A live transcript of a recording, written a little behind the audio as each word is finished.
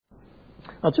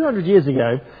Now, 200 years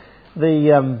ago,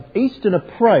 the eastern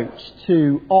approach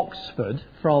to Oxford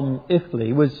from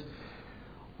Iffley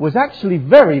was actually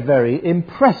very, very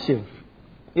impressive.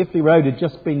 Iffley Road had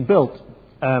just been built,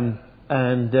 and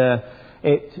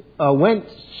it went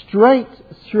straight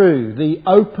through the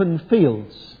open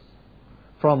fields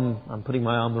I'm putting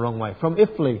my arm the wrong way, from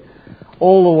Iffley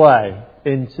all the way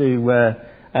into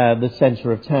the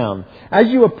centre of town. As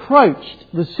you approached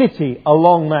the city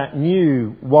along that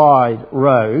new wide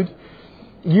road,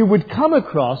 you would come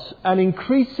across an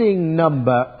increasing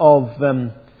number of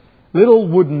little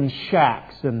wooden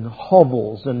shacks and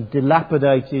hovels and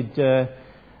dilapidated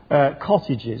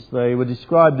cottages. They were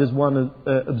described as one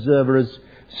observer as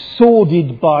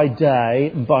sordid by day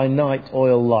and by night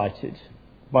oil lighted.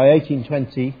 By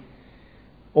 1820,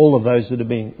 all of those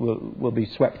will be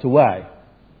swept away.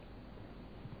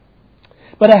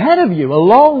 But ahead of you,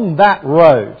 along that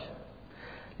road,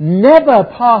 never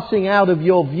passing out of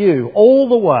your view, all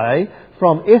the way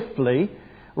from Iffley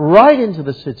right into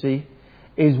the city,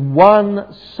 is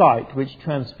one sight which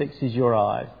transfixes your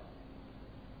eye.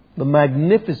 The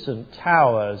magnificent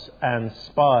towers and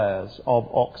spires of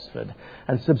Oxford.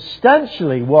 And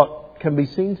substantially what can be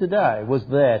seen today was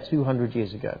there 200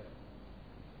 years ago.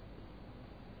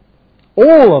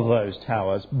 All of those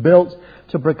towers built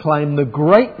to proclaim the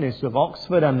greatness of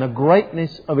Oxford and the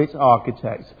greatness of its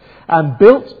architects, and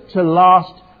built to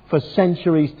last for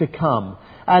centuries to come.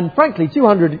 And frankly,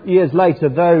 200 years later,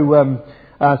 though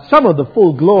some of the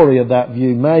full glory of that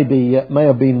view may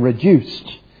have been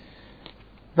reduced,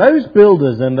 those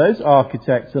builders and those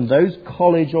architects and those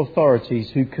college authorities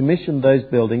who commissioned those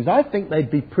buildings, I think they'd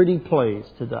be pretty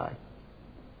pleased today.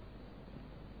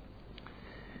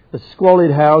 The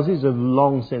squalid houses have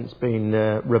long since been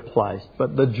replaced,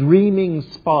 but the dreaming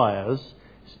spires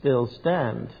still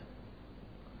stand.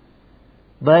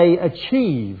 They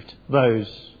achieved, those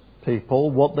people,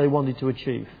 what they wanted to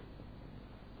achieve: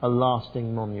 a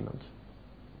lasting monument.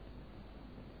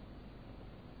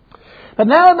 But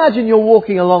now imagine you're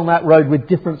walking along that road with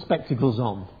different spectacles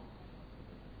on.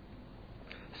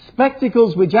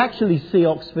 Spectacles which actually see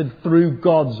Oxford through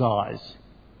God's eyes.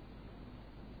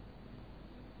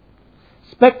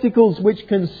 Spectacles which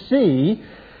can see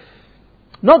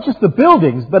not just the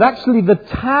buildings, but actually the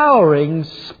towering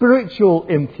spiritual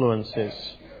influences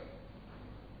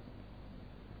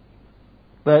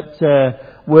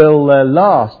that will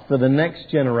last for the next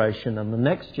generation and the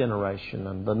next generation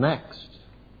and the next.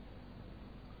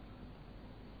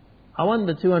 I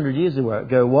wonder 200 years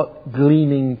ago what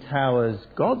gleaming towers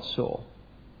God saw.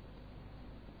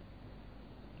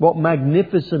 What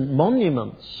magnificent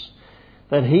monuments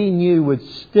that he knew would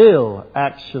still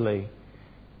actually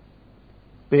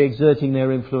be exerting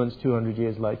their influence 200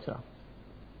 years later.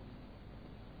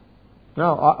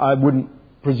 Now, I wouldn't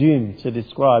presume to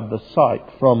describe the sight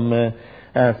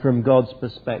from God's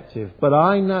perspective, but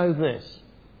I know this.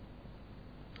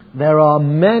 There are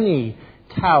many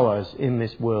towers in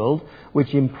this world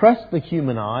which impress the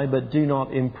human eye but do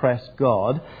not impress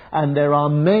God, and there are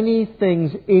many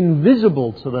things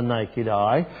invisible to the naked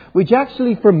eye which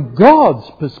actually from God's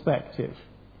perspective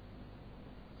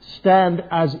stand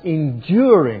as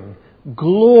enduring,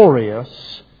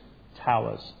 glorious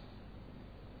towers.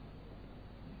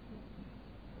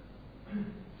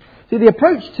 See, the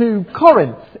approach to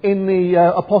Corinth in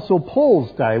the Apostle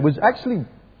Paul's day was actually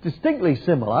distinctly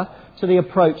similar to the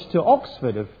approach to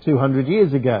Oxford of 200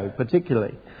 years ago,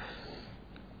 particularly.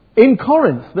 In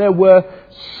Corinth, there were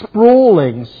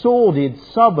sprawling, sordid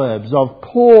suburbs of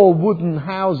poor wooden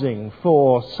housing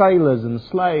for sailors and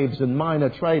slaves and minor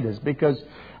traders, because,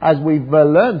 as we've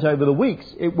learnt over the weeks,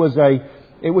 it was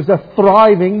a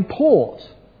thriving port.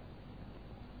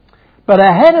 But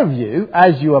ahead of you,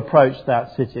 as you approached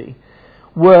that city,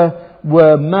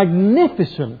 were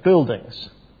magnificent buildings.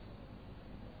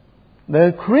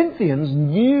 The Corinthians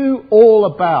knew all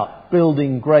about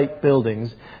building great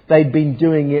buildings. They'd been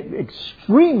doing it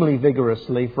extremely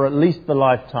vigorously for at least the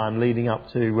lifetime leading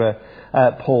up to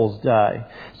Paul's day.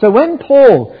 So when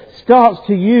Paul starts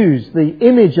to use the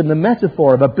image and the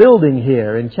metaphor of a building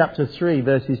here in chapter 3,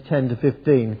 verses 10 to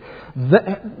 15,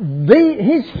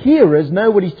 his hearers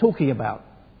know what he's talking about.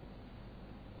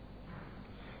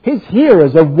 His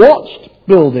hearers have watched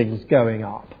buildings going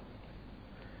up.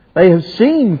 They have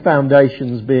seen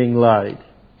foundations being laid.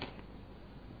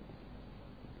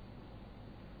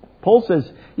 Paul says,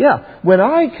 when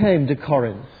I came to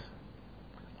Corinth,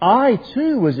 I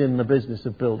too was in the business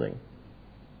of building.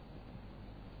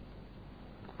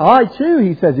 I too,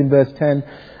 he says in verse 10,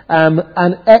 am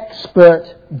an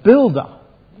expert builder.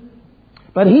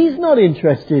 But he's not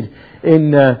interested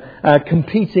in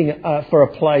competing for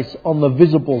a place on the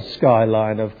visible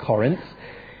skyline of Corinth.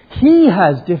 He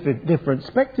has different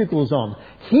spectacles on.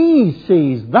 He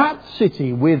sees that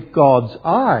city with God's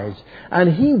eyes.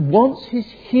 And he wants his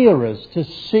hearers to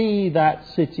see that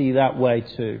city that way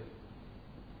too.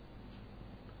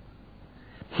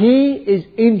 He is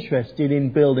interested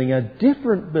in building a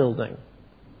different building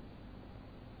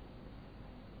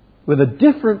with a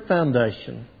different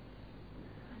foundation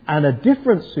and a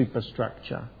different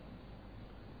superstructure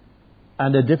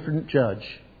and a different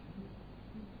judge.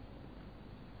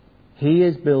 He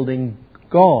is building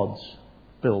God's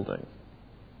building,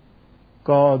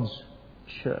 God's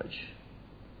church.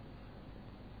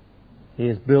 He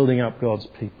is building up God's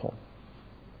people.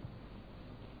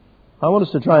 I want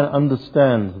us to try and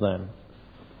understand then,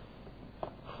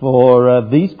 for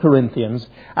these Corinthians,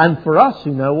 and for us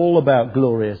who know all about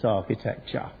glorious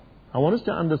architecture, I want us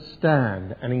to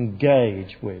understand and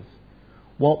engage with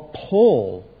what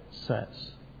Paul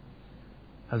sets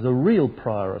as the real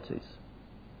priorities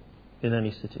in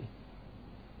any city.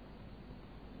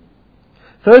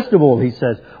 First of all, he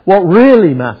says, what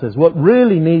really matters, what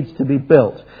really needs to be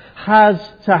built, has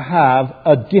to have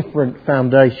a different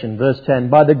foundation. Verse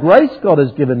 10, by the grace God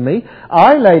has given me,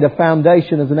 I laid a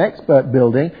foundation as an expert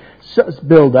builder.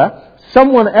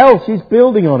 Someone else is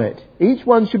building on it. Each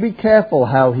one should be careful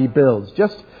how he builds.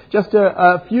 Just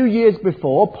a few years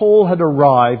before, Paul had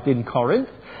arrived in Corinth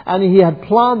and he had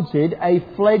planted a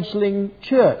fledgling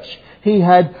church. He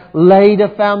had laid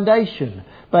a foundation.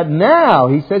 But now,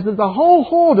 he says, there's a whole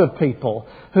horde of people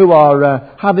who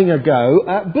are having a go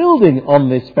at building on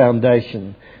this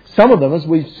foundation. Some of them, as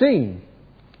we've seen,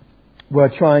 were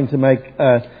trying to make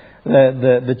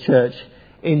the church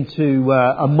into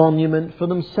a monument for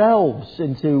themselves,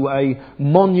 into a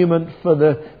monument for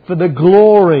the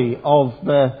glory of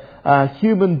the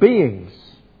human beings.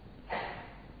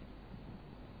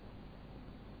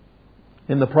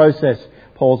 In the process,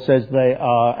 Paul says they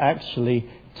are actually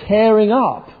tearing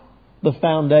up the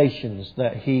foundations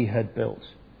that he had built.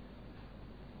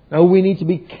 Now we need to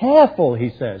be careful,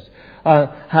 he says,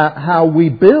 how we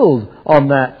build on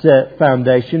that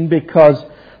foundation, because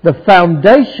the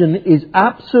foundation is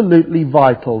absolutely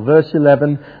vital. Verse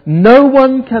 11, no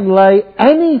one can lay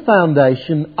any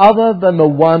foundation other than the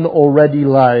one already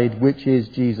laid, which is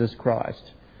Jesus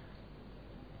Christ.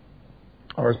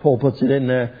 Or as Paul puts it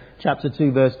in chapter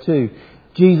 2, verse 2,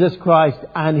 Jesus Christ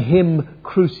and Him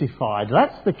crucified.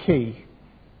 That's the key.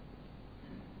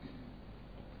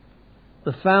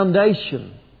 The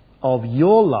foundation of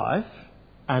your life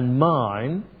and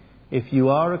mine, if you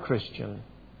are a Christian,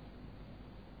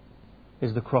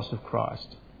 is the cross of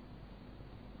Christ.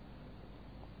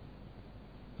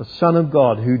 The Son of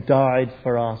God who died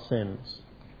for our sins.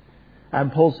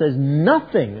 And Paul says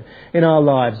nothing in our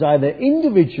lives, either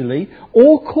individually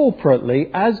or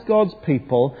corporately as God's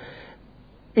people,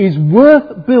 is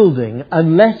worth building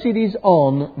unless it is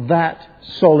on that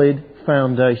solid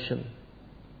foundation.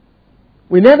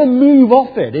 We never move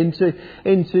off it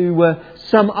into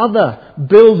some other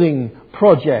building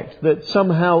project that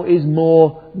somehow is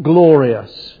more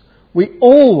glorious. We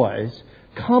always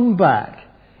come back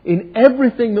in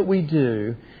everything that we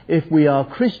do, if we are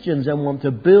Christians and want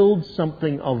to build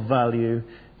something of value,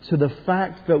 to the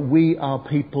fact that we are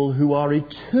people who are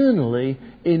eternally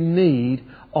in need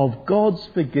of God's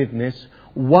forgiveness,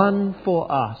 won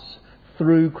for us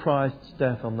through Christ's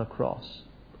death on the cross.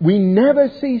 We never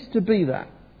cease to be that.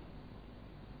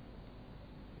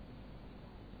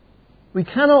 We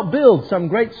cannot build some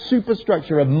great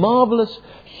superstructure of marvellous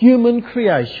human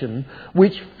creation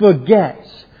which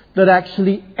forgets that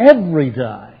actually every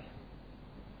day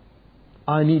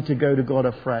I need to go to God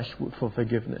afresh for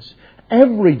forgiveness.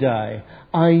 Every day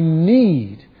I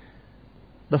need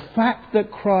the fact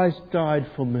that Christ died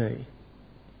for me.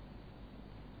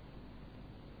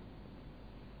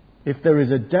 If there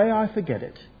is a day I forget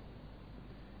it,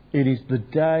 it is the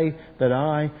day that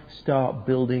I start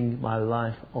building my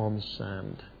life on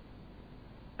sand.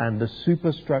 And the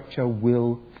superstructure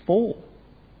will fall.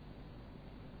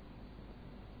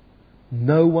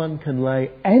 No one can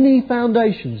lay any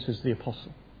foundation, says the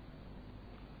apostle,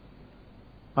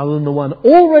 other than the one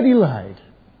already laid,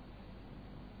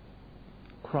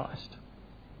 Christ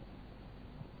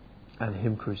and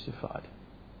Him crucified.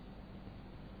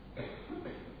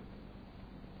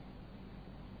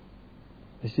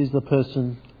 This is the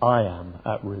person I am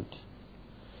at root.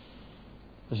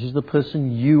 This is the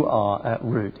person you are at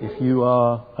root, if you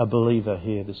are a believer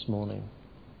here this morning.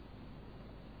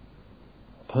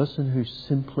 A person who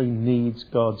simply needs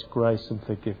God's grace and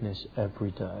forgiveness every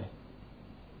day.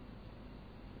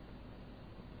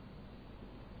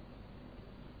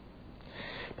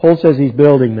 Paul says he's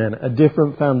building then a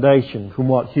different foundation from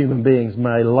what human beings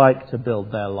may like to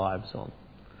build their lives on.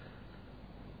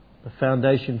 The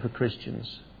foundation for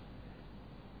Christians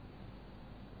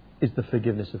is the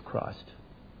forgiveness of Christ.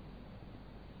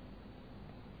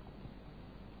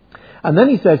 And then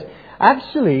he says,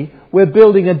 actually, we're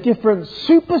building a different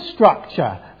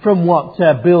superstructure from what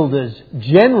builders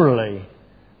generally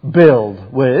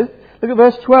build with. Look at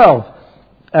verse 12.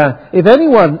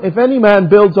 If any man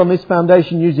builds on this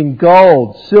foundation using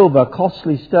gold, silver,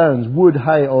 costly stones, wood,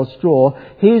 hay or straw,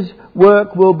 his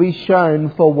work will be shown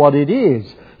for what it is.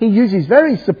 He uses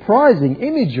very surprising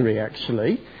imagery,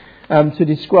 actually, to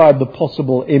describe the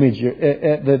possible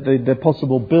the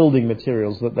possible building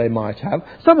materials that they might have.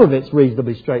 Some of it's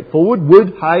reasonably straightforward: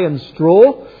 wood, hay, and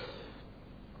straw.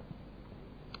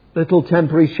 Little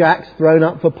temporary shacks thrown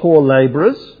up for poor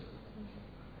labourers.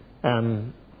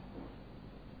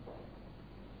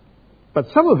 But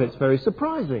some of it's very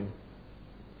surprising.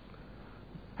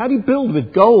 How do you build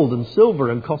with gold and silver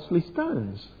and costly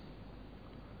stones?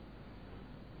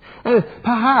 And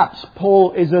perhaps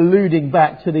Paul is alluding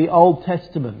back to the Old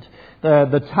Testament,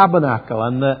 the tabernacle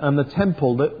and the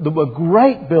temple, that were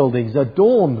great buildings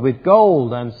adorned with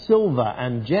gold and silver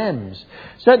and gems.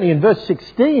 Certainly in verse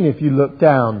 16, if you look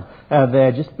down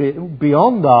there just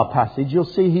beyond our passage, you'll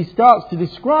see he starts to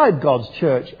describe God's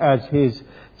church as his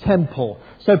temple.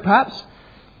 So perhaps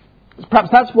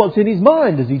that's what's in his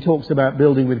mind as he talks about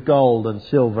building with gold and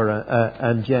silver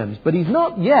and gems. But he's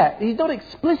not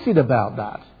explicit about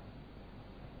that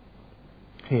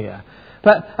here.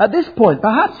 But at this point,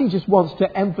 perhaps he just wants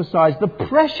to emphasize the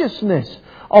preciousness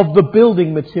of the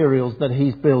building materials that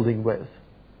he's building with.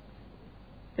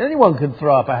 Anyone can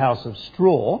throw up a house of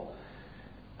straw.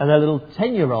 And a little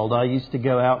 10-year-old, I used to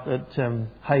go out at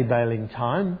hay baling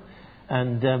time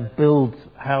and build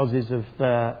houses of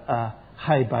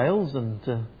hay bales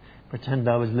and pretend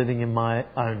I was living in my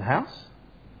own house.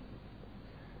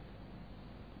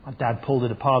 My dad pulled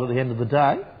it apart at the end of the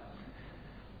day.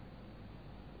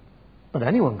 But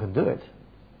anyone can do it.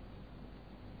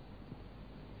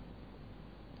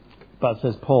 But,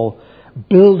 says Paul,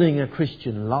 building a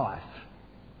Christian life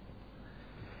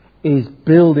is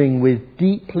building with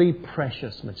deeply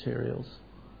precious materials.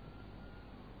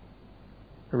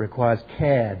 It requires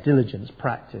care, diligence,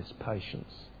 practice,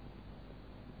 patience.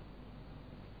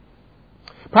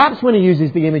 Perhaps when he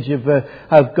uses the image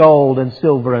of gold and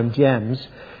silver and gems,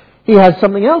 he has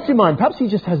something else in mind. Perhaps he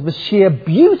just has the sheer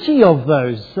beauty of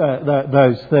those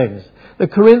things. The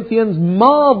Corinthians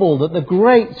marvelled at the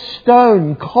great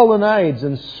stone colonnades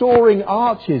and soaring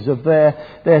arches of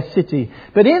their city.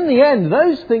 But in the end,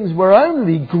 those things were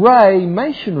only grey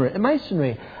masonry.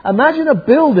 Imagine a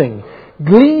building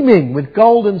gleaming with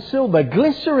gold and silver,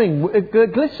 glistening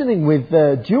with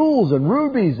jewels and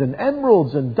rubies and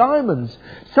emeralds and diamonds.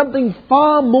 Something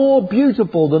far more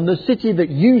beautiful than the city that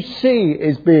you see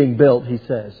is being built, he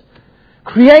says.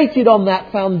 Created on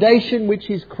that foundation which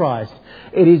is Christ.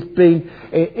 It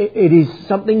is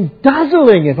something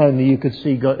dazzling, if only you could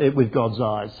see it with God's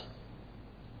eyes.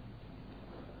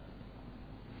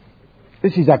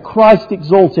 This is a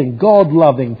Christ-exalting,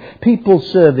 God-loving,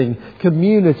 people-serving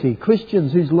community.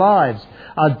 Christians whose lives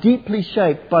are deeply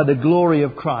shaped by the glory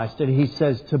of Christ. And he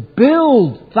says to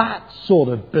build that sort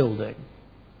of building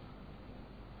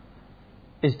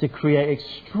is to create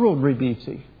extraordinary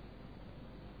beauty.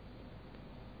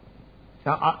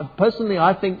 Now, personally,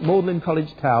 I think Magdalen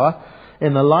College Tower,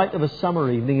 in the light of a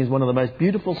summer evening, is one of the most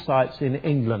beautiful sights in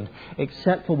England,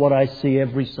 except for what I see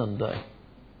every Sunday.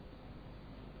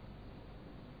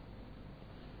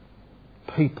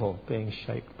 People being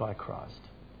shaped by Christ.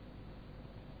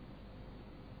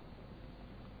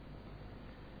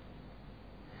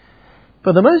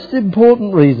 But the most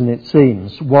important reason, it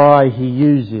seems, why he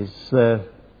uses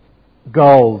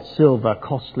gold, silver,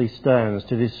 costly stones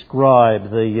to describe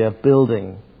the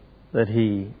building that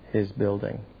he is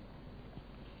building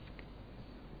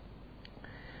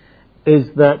is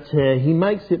that he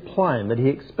makes it plain that he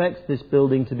expects this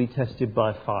building to be tested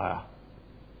by fire.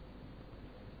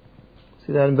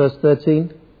 See that in verse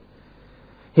 13?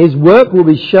 His work will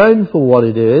be shown for what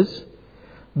it is.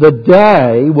 The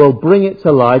day will bring it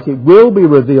to light. It will be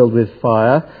revealed with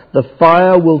fire. The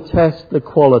fire will test the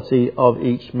quality of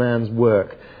each man's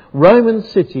work. Roman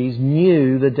cities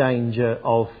knew the danger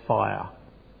of fire.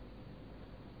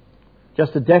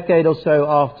 Just a decade or so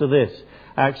after this,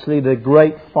 actually the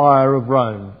Great Fire of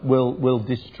Rome will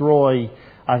destroy,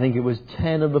 I think it was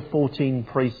 10 of the 14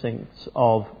 precincts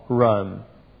of Rome.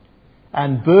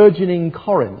 And burgeoning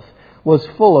Corinth was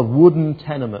full of wooden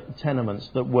tenements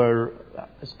that were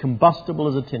as combustible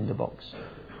as a tinderbox.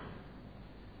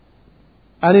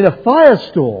 And in a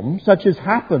firestorm, such as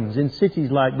happens in cities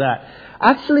like that,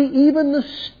 actually even the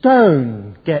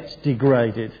stone gets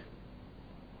degraded.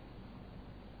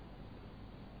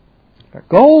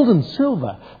 Gold and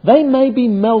silver, they may be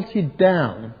melted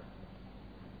down,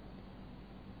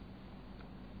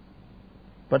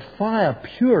 but fire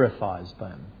purifies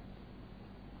them.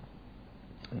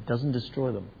 It doesn't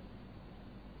destroy them.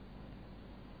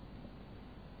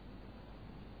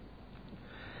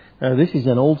 Now, this is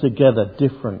an altogether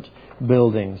different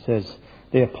building, says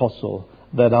the apostle,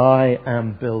 that I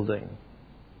am building.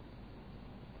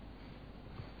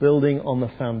 Building on the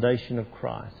foundation of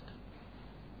Christ.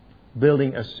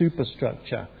 Building a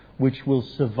superstructure which will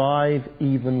survive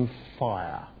even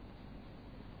fire.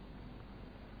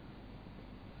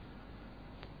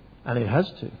 And it has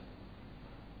to.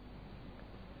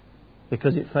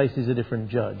 Because it faces a different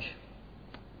judge.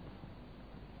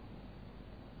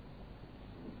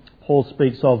 Paul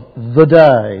speaks of the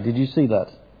day. Did you see that?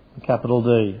 Capital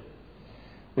D.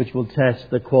 Which will test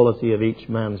the quality of each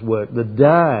man's work. The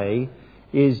day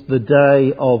is the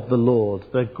day of the Lord.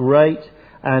 The great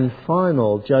and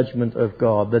final judgment of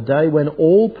God. The day when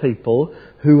all people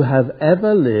who have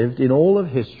ever lived in all of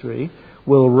history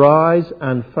will rise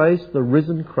and face the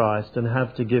risen Christ and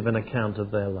have to give an account of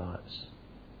their lives.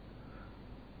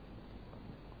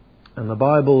 And the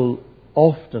Bible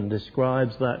often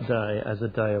describes that day as a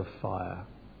day of fire,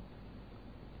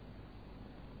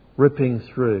 ripping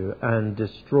through and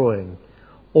destroying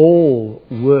all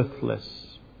worthless,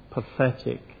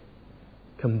 pathetic,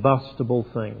 combustible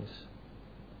things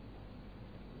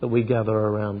that we gather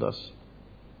around us,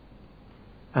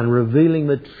 and revealing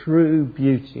the true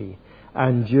beauty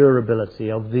and durability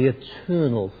of the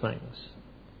eternal things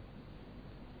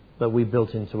that we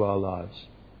built into our lives.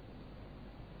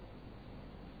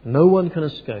 No one can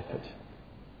escape it.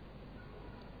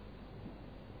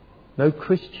 No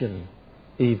Christian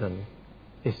even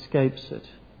escapes it.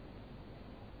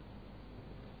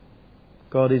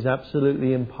 God is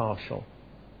absolutely impartial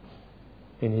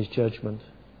in His judgment.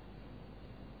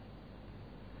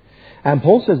 And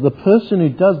Paul says the person who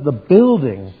does the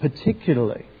building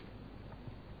particularly,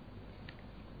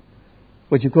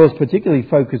 which of course particularly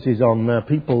focuses on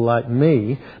people like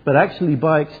me, but actually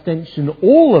by extension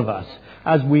all of us,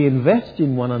 as we invest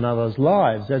in one another's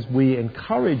lives, as we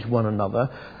encourage one another,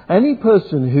 any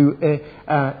person who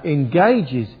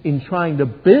engages in trying to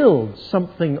build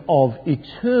something of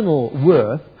eternal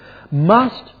worth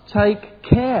must take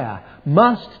care,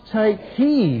 must take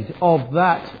heed of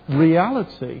that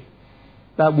reality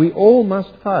that we all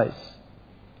must face.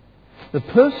 The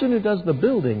person who does the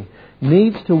building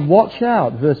needs to watch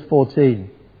out, verse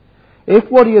 14. If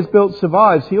what he has built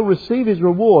survives, he'll receive his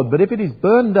reward, but if it is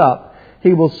burned up,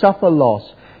 he will suffer loss.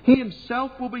 He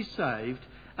himself will be saved,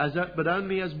 but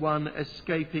only as one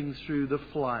escaping through the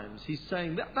flames. He's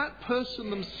saying that that person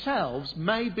themselves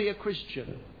may be a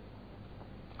Christian.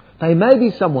 They may be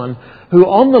someone who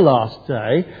on the last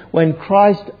day, when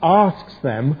Christ asks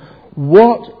them,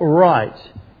 what right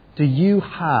do you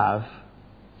have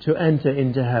to enter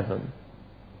into heaven?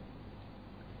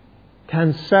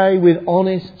 Can say with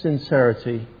honest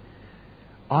sincerity,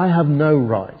 I have no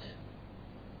right.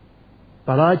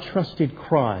 But I trusted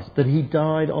Christ, that He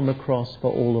died on the cross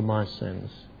for all of my sins.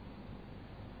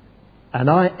 And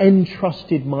I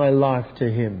entrusted my life to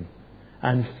Him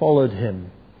and followed Him.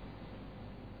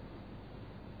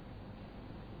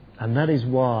 And that is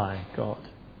why, God,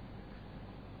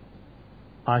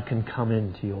 I can come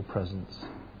into your presence.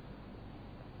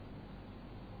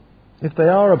 If they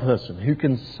are a person who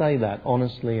can say that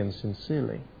honestly and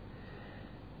sincerely,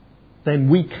 then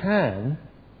we can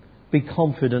be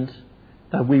confident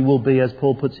that we will be, as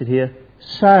Paul puts it here,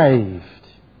 saved.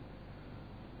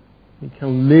 We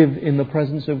can live in the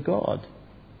presence of God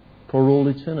for all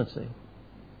eternity.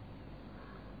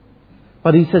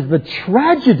 But he says the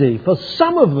tragedy for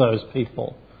some of those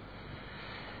people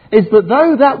is that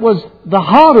though that was the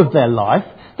heart of their life,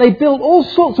 they built all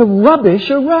sorts of rubbish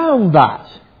around that.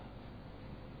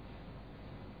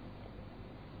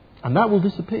 And that will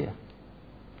disappear.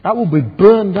 That will be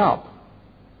burned up.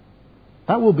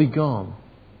 That will be gone.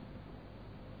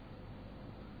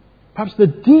 Perhaps the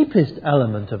deepest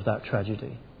element of that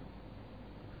tragedy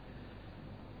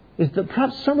is that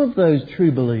perhaps some of those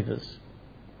true believers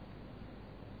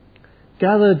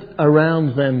gathered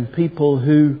around them people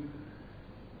who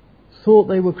thought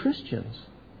they were Christians,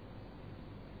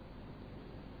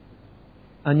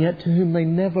 and yet to whom they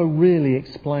never really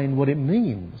explained what it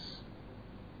means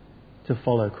to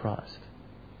follow Christ.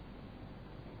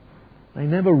 They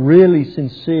never really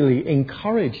sincerely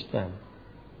encouraged them,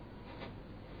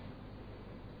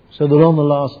 so that on the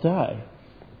last day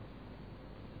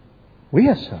We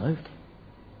are saved.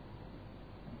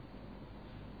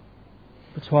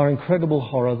 But to our incredible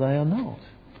horror, they are not.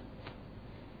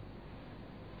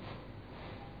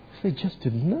 They just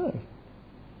didn't know.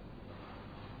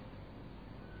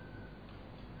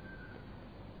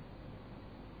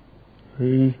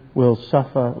 He will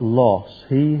suffer loss.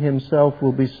 He himself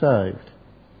will be saved,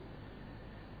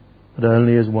 but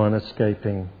only as one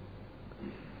escaping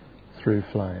through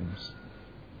flames.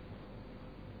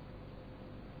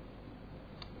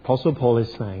 Apostle Paul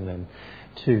is saying then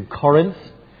to Corinth,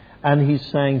 and he's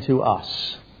saying to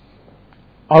us,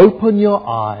 open your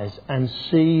eyes and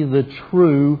see the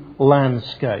true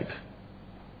landscape.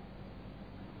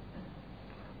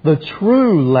 The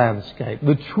true landscape,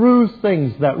 the true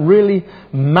things that really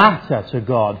matter to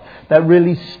God, that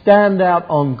really stand out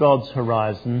on God's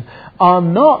horizon, are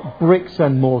not bricks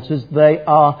and mortars, they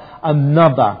are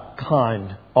another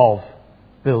kind of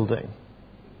building.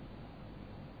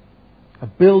 A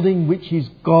building which is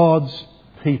God's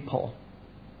people.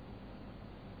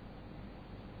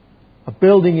 A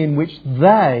building in which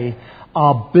they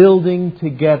are building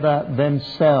together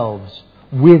themselves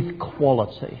with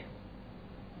quality.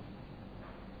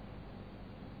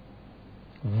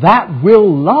 That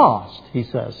will last, he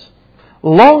says,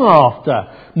 long after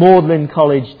Magdalen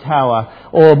College Tower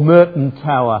or Merton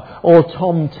Tower or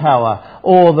Tom Tower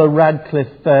or the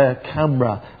Radcliffe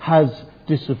camera has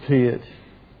disappeared.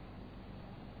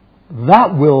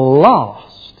 That will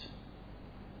last,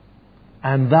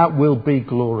 and that will be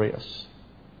glorious.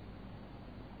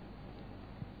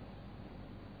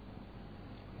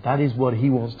 That is what he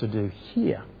wants to do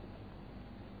here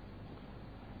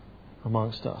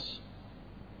amongst us.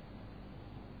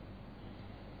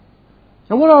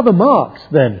 And what are the marks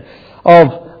then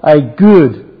of a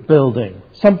good building?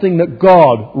 Something that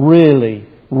God really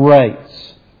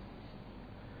rates.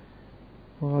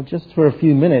 Well, just for a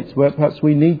few minutes, where perhaps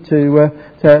we need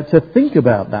to think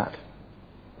about that.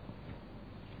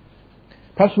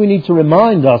 Perhaps we need to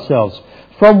remind ourselves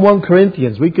from 1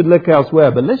 Corinthians. We could look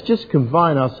elsewhere, but let's just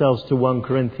confine ourselves to 1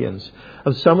 Corinthians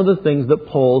of some of the things that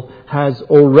Paul has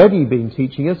already been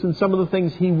teaching us and some of the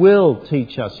things he will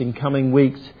teach us in coming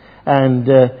weeks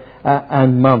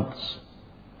and months.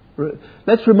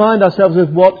 Let's remind ourselves of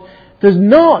what does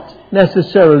not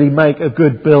necessarily make a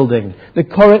good building. The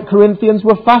Corinthians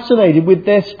were fascinated with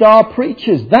their star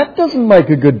preachers. That doesn't make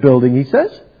a good building, he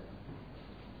says.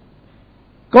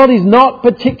 God is not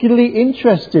particularly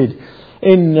interested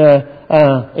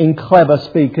in clever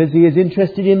speakers. He is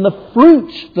interested in the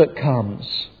fruit that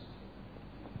comes.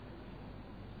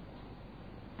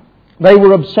 They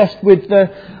were obsessed with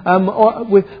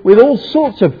all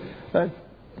sorts of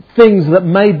things that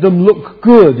made them look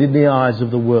good in the eyes of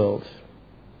the world.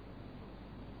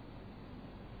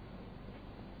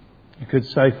 You could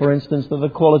say, for instance, that the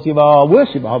quality of our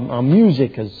worship, our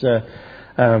music, as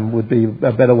would be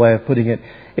a better way of putting it,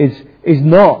 is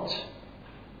not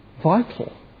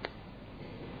vital.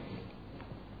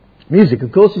 Music,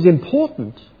 of course, is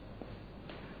important.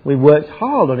 We worked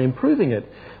hard on improving it,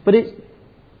 but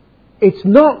it's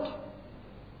not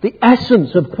the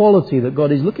essence of quality that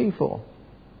God is looking for.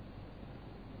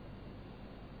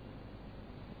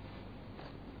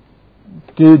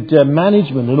 Good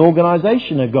management and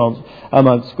organisation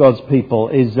amongst God's people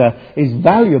is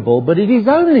valuable, but it is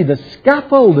only the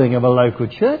scaffolding of a local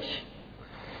church.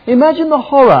 Imagine the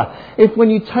horror if when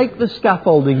you take the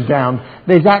scaffolding down,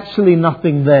 there's actually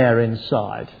nothing there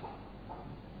inside.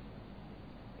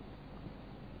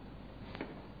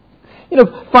 You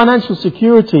know, financial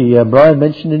security, Brian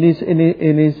mentioned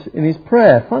in his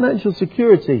prayer. Financial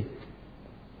security.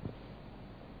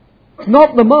 It's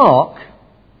not the mark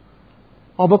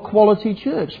of a quality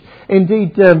church.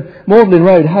 Indeed, Magdalen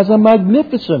Road has a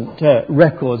magnificent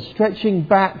record stretching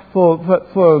back for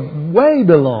way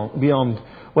beyond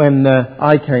when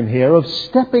I came here, of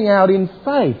stepping out in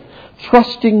faith,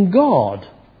 trusting God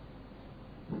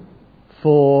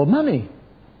for money.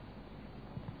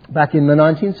 Back in the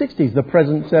 1960s, the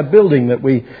present building that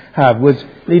we have was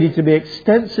needed to be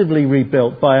extensively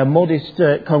rebuilt by a modest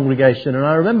congregation. And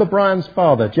I remember Brian's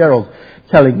father, Gerald,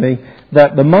 telling me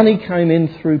that the money came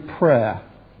in through prayer.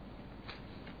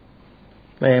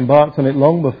 They embarked on it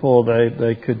long before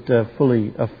they could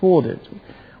fully afford it.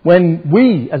 When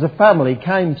we, as a family,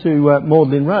 came to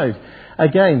Magdalen Road,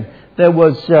 again, there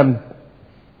was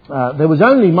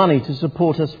only money to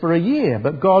support us for a year,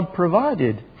 but God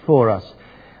provided for us.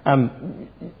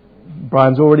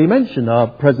 Brian's already mentioned our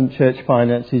present church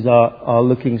finances are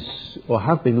looking, or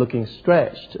have been looking,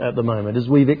 stretched at the moment as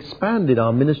we've expanded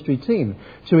our ministry team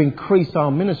to increase our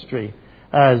ministry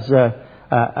as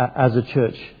a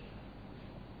church.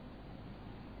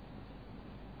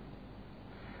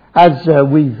 As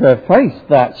we've faced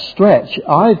that stretch,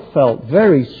 I've felt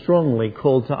very strongly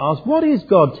called to ask, what is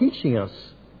God teaching us?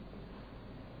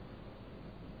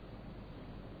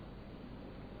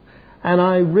 And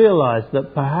I realised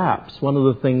that perhaps one of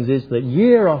the things is that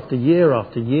year after year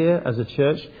after year as a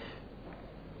church,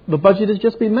 the budget has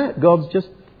just been met. God's just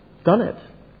done it.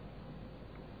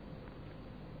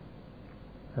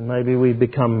 And maybe we've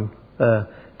become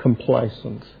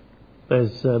complacent.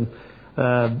 There's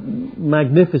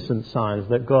magnificent signs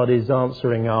that God is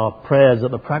answering our prayers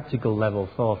at the practical level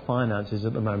for finances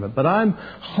at the moment. But I'm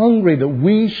hungry that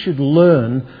we should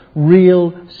learn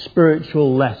real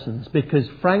spiritual lessons, because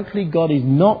frankly God is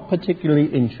not particularly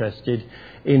interested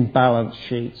in balance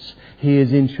sheets. He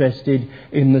is interested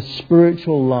in the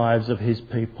spiritual lives of His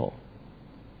people.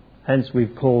 Hence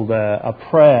we've called a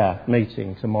prayer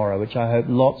meeting tomorrow, which I hope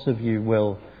lots of you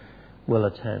will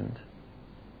attend.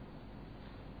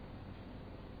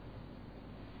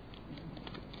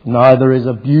 Neither is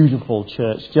a beautiful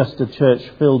church just a church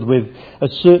filled with a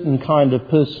certain kind of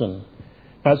person,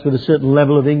 perhaps with a certain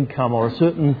level of income or a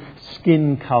certain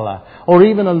skin colour, or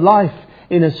even a life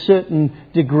in a certain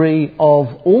degree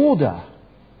of order.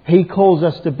 He calls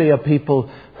us to be a people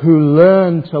who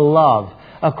learn to love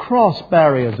across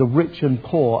barriers of rich and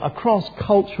poor, across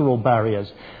cultural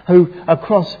barriers, who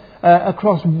across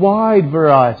wide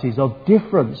varieties of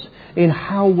difference in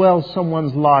how well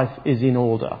someone's life is in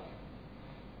order.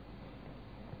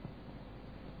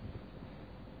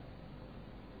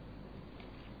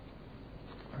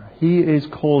 He is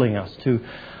calling us to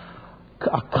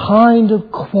a kind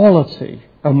of quality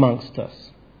amongst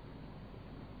us,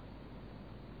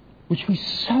 which we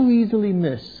so easily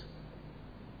miss.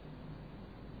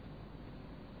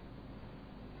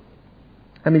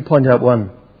 Let me point out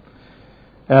one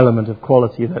element of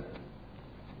quality that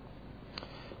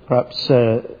perhaps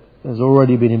has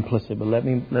already been implicit, but let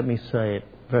me say it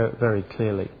very, very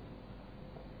clearly.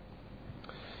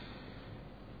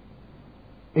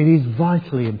 It is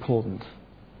vitally important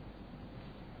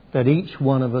that each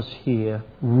one of us here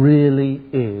really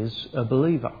is a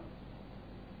believer.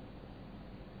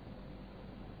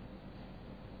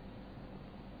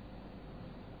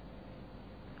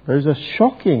 Those are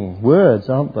shocking words,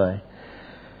 aren't they?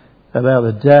 About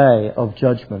the day of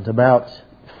judgment, about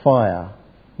fire.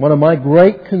 One of my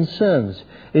great concerns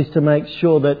is to make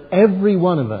sure that every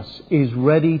one of us is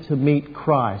ready to meet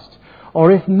Christ. Or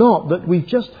if not, that we've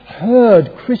just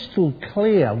heard crystal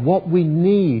clear what we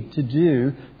need to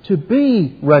do to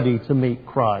be ready to meet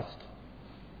Christ.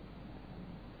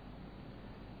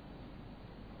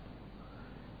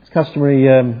 It's customary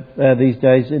these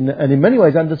days, and in many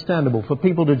ways understandable, for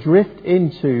people to drift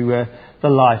into the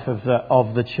life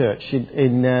of the church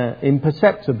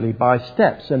imperceptibly by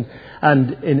steps.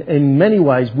 And in many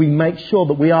ways we make sure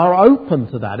that we are open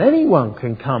to that. Anyone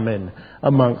can come in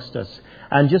amongst us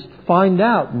and just find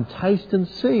out and taste and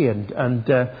see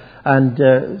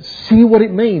and see what it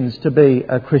means to be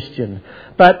a Christian.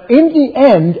 But in the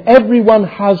end, everyone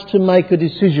has to make a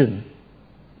decision.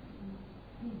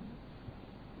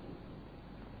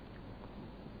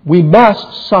 We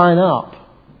must sign up.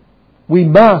 We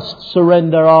must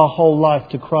surrender our whole life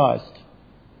to Christ.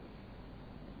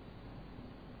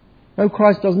 No,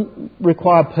 Christ doesn't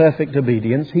require perfect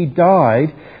obedience. He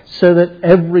died so that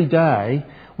every day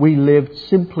we lived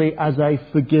simply as a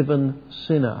forgiven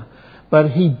sinner.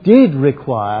 But He did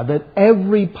require that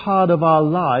every part of our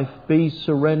life be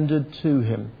surrendered to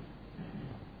Him.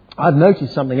 I've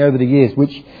noticed something over the years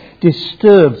which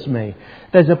disturbs me.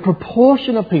 There's a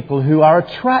proportion of people who are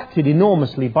attracted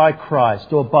enormously by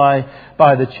Christ or by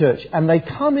the church, and they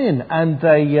come in and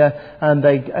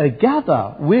they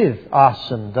gather with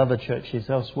us and other churches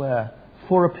elsewhere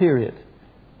for a period.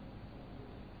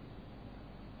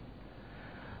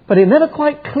 But it never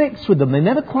quite clicks with them. They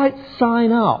never quite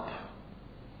sign up.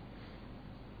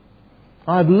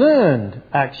 I've learned,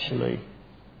 actually,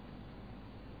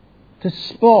 to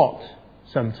spot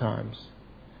sometimes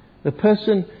the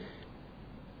person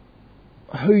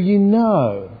who you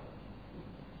know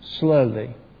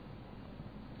slowly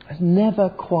has never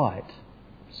quite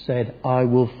said, I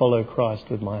will follow Christ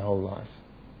with my whole life.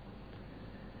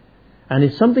 And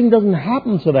if something doesn't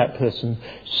happen to that person,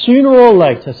 sooner or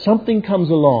later something comes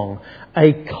along,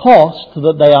 a cost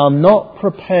that they are not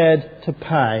prepared to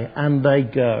pay, and they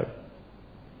go.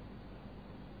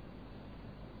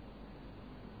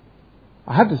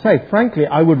 I have to say, frankly,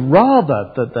 I would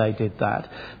rather that they did that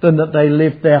than that they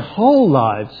lived their whole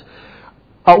lives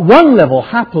at one level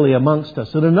happily amongst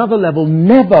us, at another level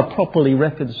never properly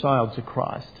reconciled to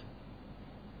Christ.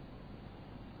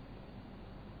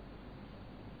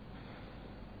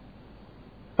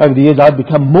 over the years, I've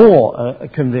become more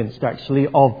convinced, actually,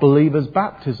 of believers'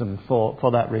 baptism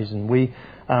for that reason. We,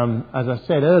 as I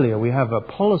said earlier, we have a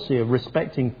policy of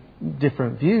respecting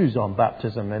different views on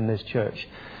baptism in this church.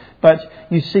 But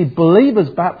you see, believers'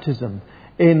 baptism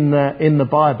in the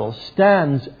Bible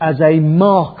stands as a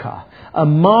marker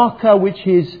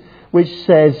which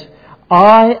says,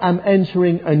 I am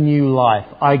entering a new life.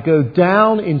 I go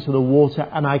down into the water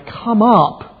and I come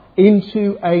up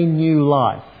into a new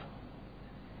life.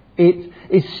 It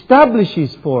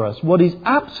establishes for us what is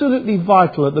absolutely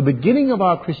vital at the beginning of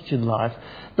our Christian life,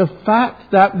 the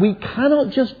fact that we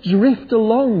cannot just drift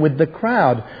along with the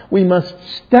crowd. We must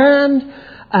stand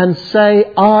and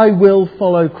say, I will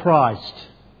follow Christ.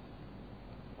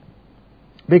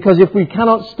 Because if we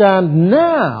cannot stand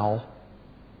now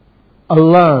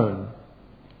alone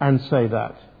and say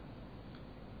that,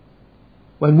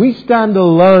 when we stand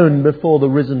alone before the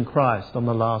risen Christ on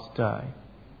the last day,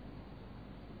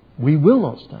 we will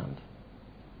not stand.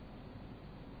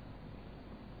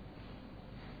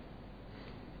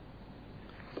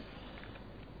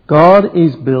 God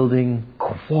is building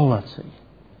quality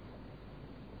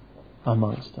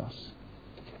amongst us.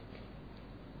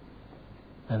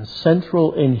 And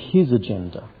central in His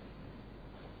agenda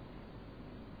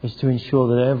is to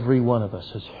ensure that every one of us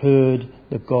has heard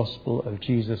the gospel of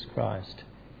Jesus Christ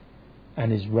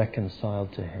and is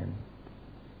reconciled to Him.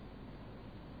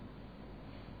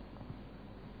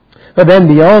 But then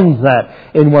beyond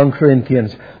that, in 1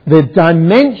 Corinthians, the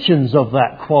dimensions of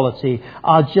that quality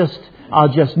are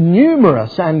just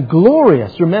numerous and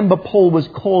glorious. Remember, Paul was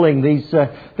calling these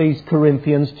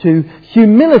Corinthians to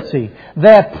humility.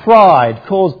 Their pride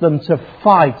caused them to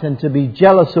fight and to be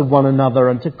jealous of one another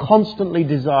and to constantly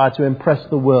desire to impress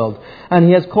the world. And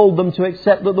he has called them to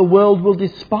accept that the world will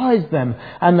despise them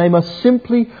and they must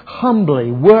simply,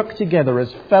 humbly work together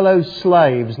as fellow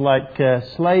slaves, like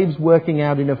slaves working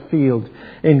out in a field,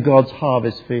 in God's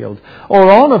harvest field. Or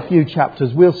on a few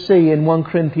chapters, we'll see in 1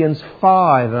 Corinthians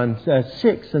 5 and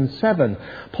 6 and 7,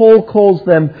 Paul calls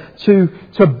them to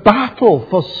battle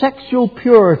for sexual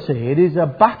purity. It is a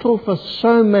battle for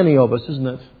so many of us, isn't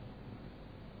it?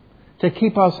 To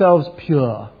keep ourselves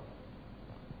pure.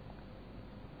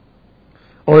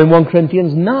 Or in 1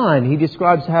 Corinthians 9, he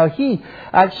describes how he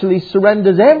actually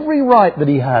surrenders every right that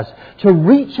he has to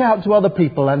reach out to other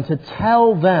people and to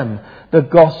tell them the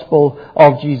gospel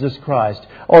of Jesus Christ.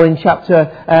 Or in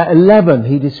chapter 11,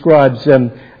 he describes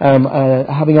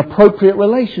having appropriate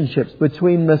relationships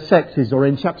between the sexes. Or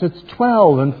in chapters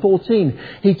 12 and 14,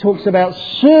 he talks about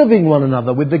serving one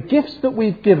another with the gifts that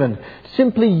we've given,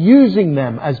 simply using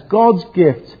them as God's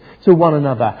gifts to one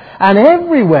another. And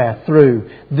everywhere through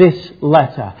this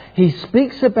letter, he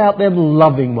speaks about them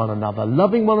loving one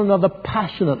another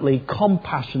passionately,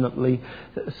 compassionately,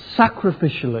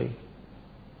 sacrificially.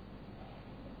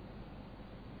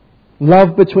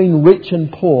 Love between rich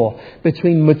and poor,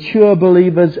 between mature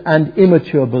believers and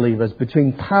immature believers,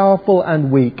 between powerful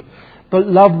and weak, but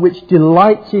love which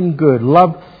delights in good,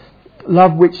 love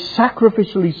which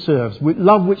sacrificially serves,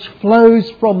 love which flows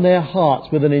from their hearts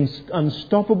with an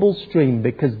unstoppable stream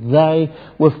because they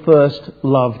were first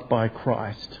loved by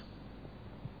Christ.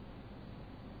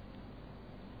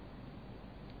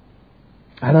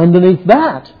 And underneath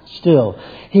that, still,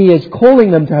 he is calling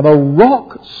them to have a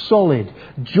rock-solid,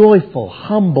 joyful,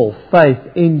 humble faith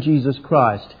in Jesus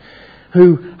Christ,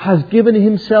 who has given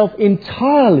himself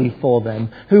entirely for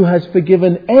them, who has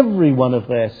forgiven every one of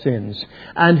their sins,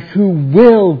 and who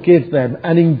will give them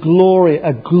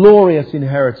a glorious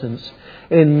inheritance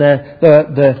in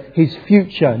his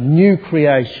future new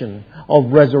creation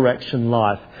of resurrection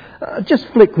life. Just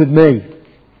flick with me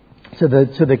to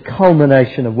the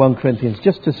culmination of 1 Corinthians,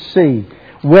 just to see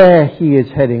where he is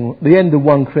heading. The end of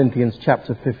 1 Corinthians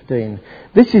chapter 15.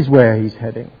 This is where he's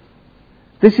heading.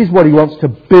 This is what he wants to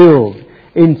build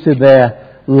into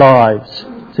their lives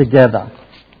together.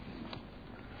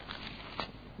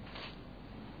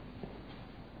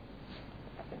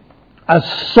 A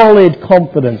solid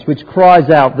confidence which cries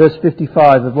out, verse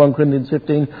 55 of 1 Corinthians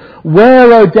 15,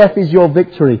 "Where, O death, is your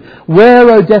victory? Where,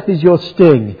 O death, is your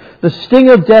sting? The sting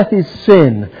of death is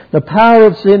sin. The power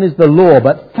of sin is the law.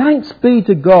 But thanks be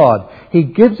to God, He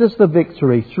gives us the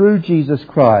victory through Jesus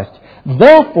Christ.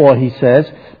 Therefore," he says,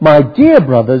 "my dear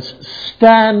brothers,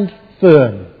 stand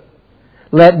firm.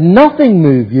 Let nothing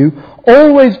move you.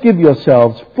 Always give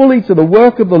yourselves fully to the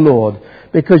work of the Lord,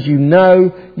 because you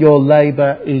know your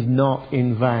labour is not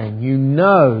in vain." You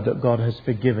know that God has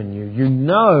forgiven you. You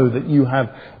know that you have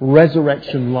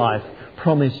resurrection life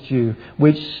promised you,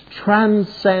 which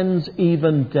transcends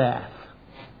even death.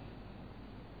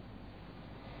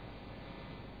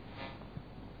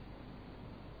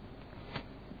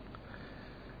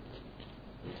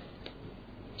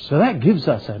 So that gives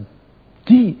us a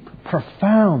deep,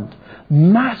 profound,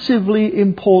 massively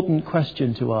important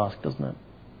question to ask, doesn't it?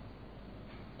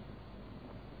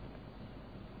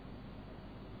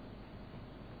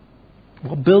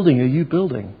 What building are you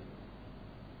building?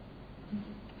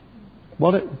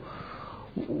 What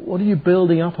are you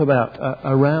building up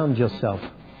around yourself?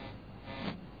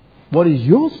 What is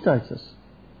your status?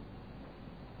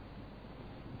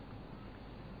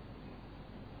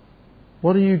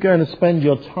 What are you going to spend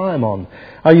your time on?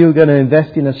 Are you going to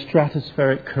invest in a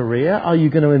stratospheric career? Are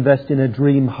you going to invest in a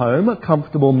dream home, a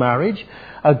comfortable marriage,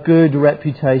 a good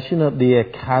reputation at the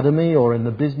academy or in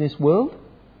the business world?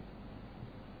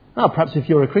 Oh, perhaps if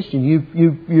you're a Christian,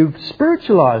 you've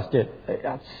spiritualized it.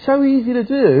 It's so easy to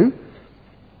do.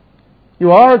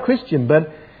 You are a Christian,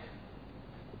 but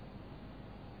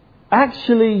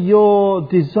actually your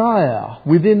desire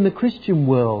within the Christian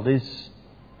world is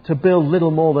to build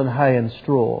little more than hay and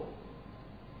straw.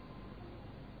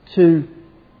 To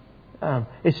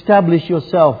establish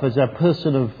yourself as a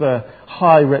person of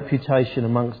high reputation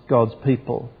amongst God's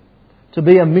people. To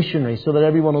be a missionary so that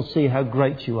everyone will see how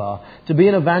great you are. To be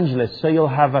an evangelist so you'll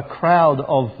have a crowd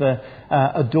of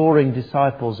adoring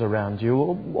disciples around you,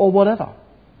 or whatever.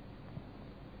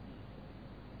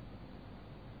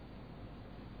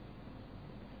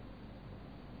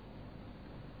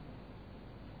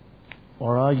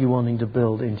 Or are you wanting to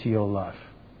build into your life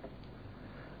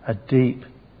a deep,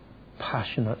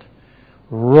 passionate,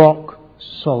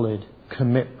 rock-solid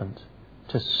commitment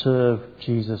to serve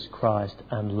Jesus Christ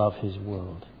and love His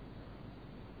world?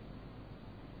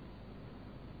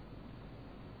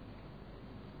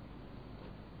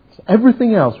 So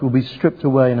everything else will be stripped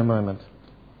away in a moment.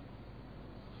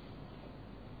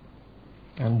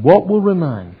 And what will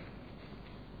remain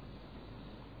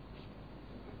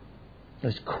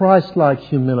is Christ-like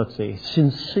humility,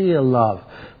 sincere love,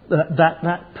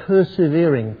 that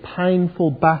persevering, painful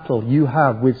battle you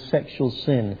have with sexual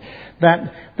sin,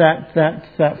 that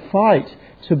fight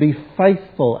to be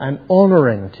faithful and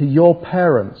honouring to your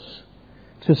parents,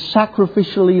 to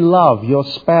sacrificially love your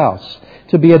spouse,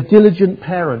 to be a diligent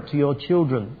parent to your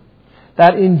children,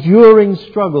 that enduring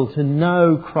struggle to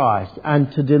know Christ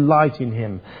and to delight in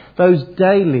Him, those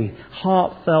daily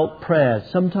heartfelt prayers,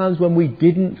 sometimes when we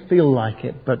didn't feel like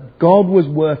it, but God was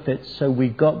worth it, so we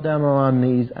got down on our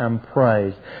knees and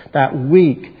prayed. That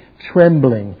weak,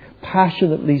 trembling,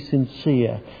 passionately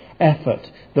sincere effort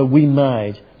that we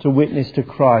made to witness to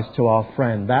Christ to our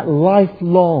friend. That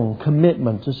lifelong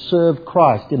commitment to serve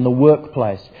Christ in the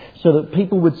workplace so that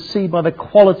people would see by the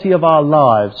quality of our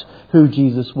lives who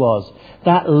Jesus was.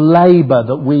 That labour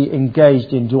that we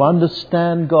engaged in to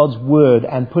understand God's Word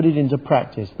and put it into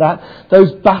practice.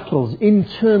 Those battles,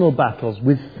 internal battles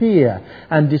with fear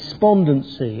and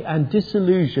despondency and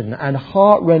disillusion and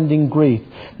heart-rending grief.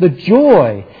 The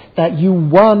joy that you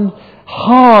won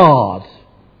hard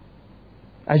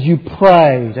as you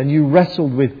prayed and you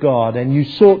wrestled with God and you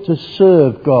sought to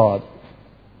serve God,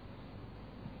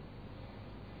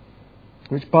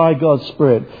 which by God's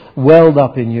Spirit welled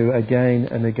up in you again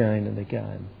and again and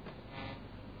again.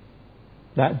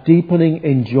 That deepening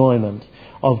enjoyment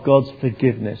of God's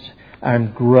forgiveness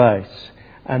and grace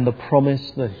and the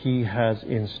promise that He has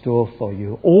in store for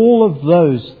you. All of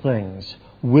those things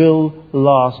will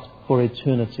last for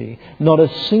eternity. Not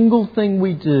a single thing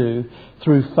we do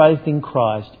through faith in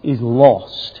Christ is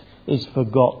lost, is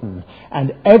forgotten.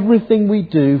 And everything we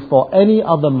do for any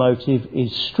other motive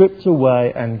is stripped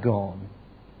away and gone.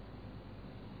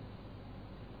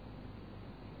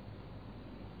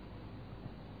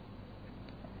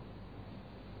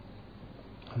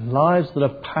 And lives that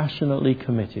are passionately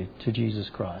committed to Jesus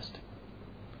Christ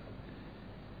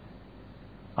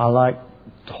are like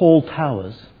tall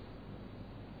towers.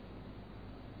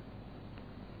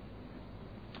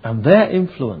 And their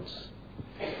influence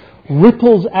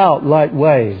ripples out like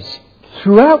waves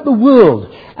throughout the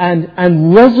world and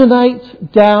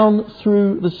resonate down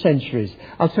through the centuries.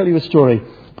 I'll tell you a story.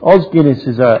 Os Guinness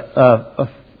is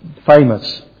a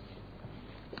famous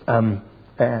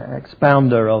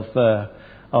expounder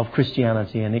of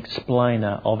Christianity and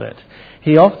explainer of it.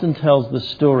 He often tells the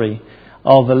story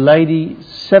of a lady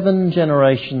 7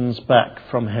 generations back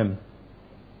from him.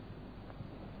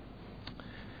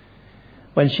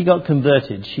 When she got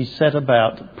converted, she set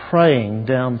about praying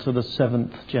down to the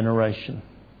 7th generation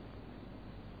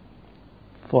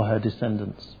for her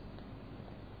descendants.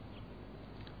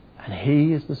 And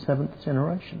he is the 7th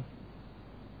generation.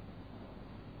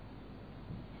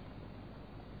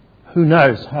 Who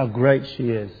knows how great she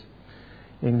is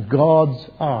in God's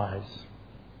eyes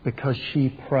because she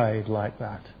prayed like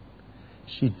that.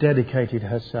 She dedicated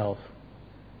herself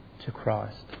to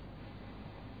Christ.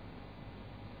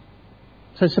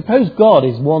 So suppose God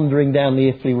is wandering down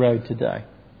the Iffley Road today,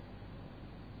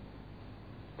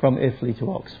 from Iffley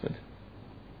to Oxford.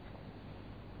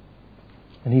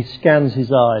 And he scans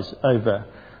his eyes over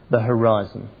the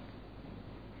horizon.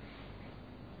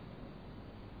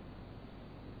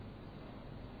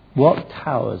 What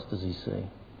towers does he see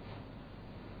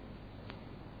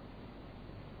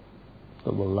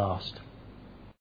that will last?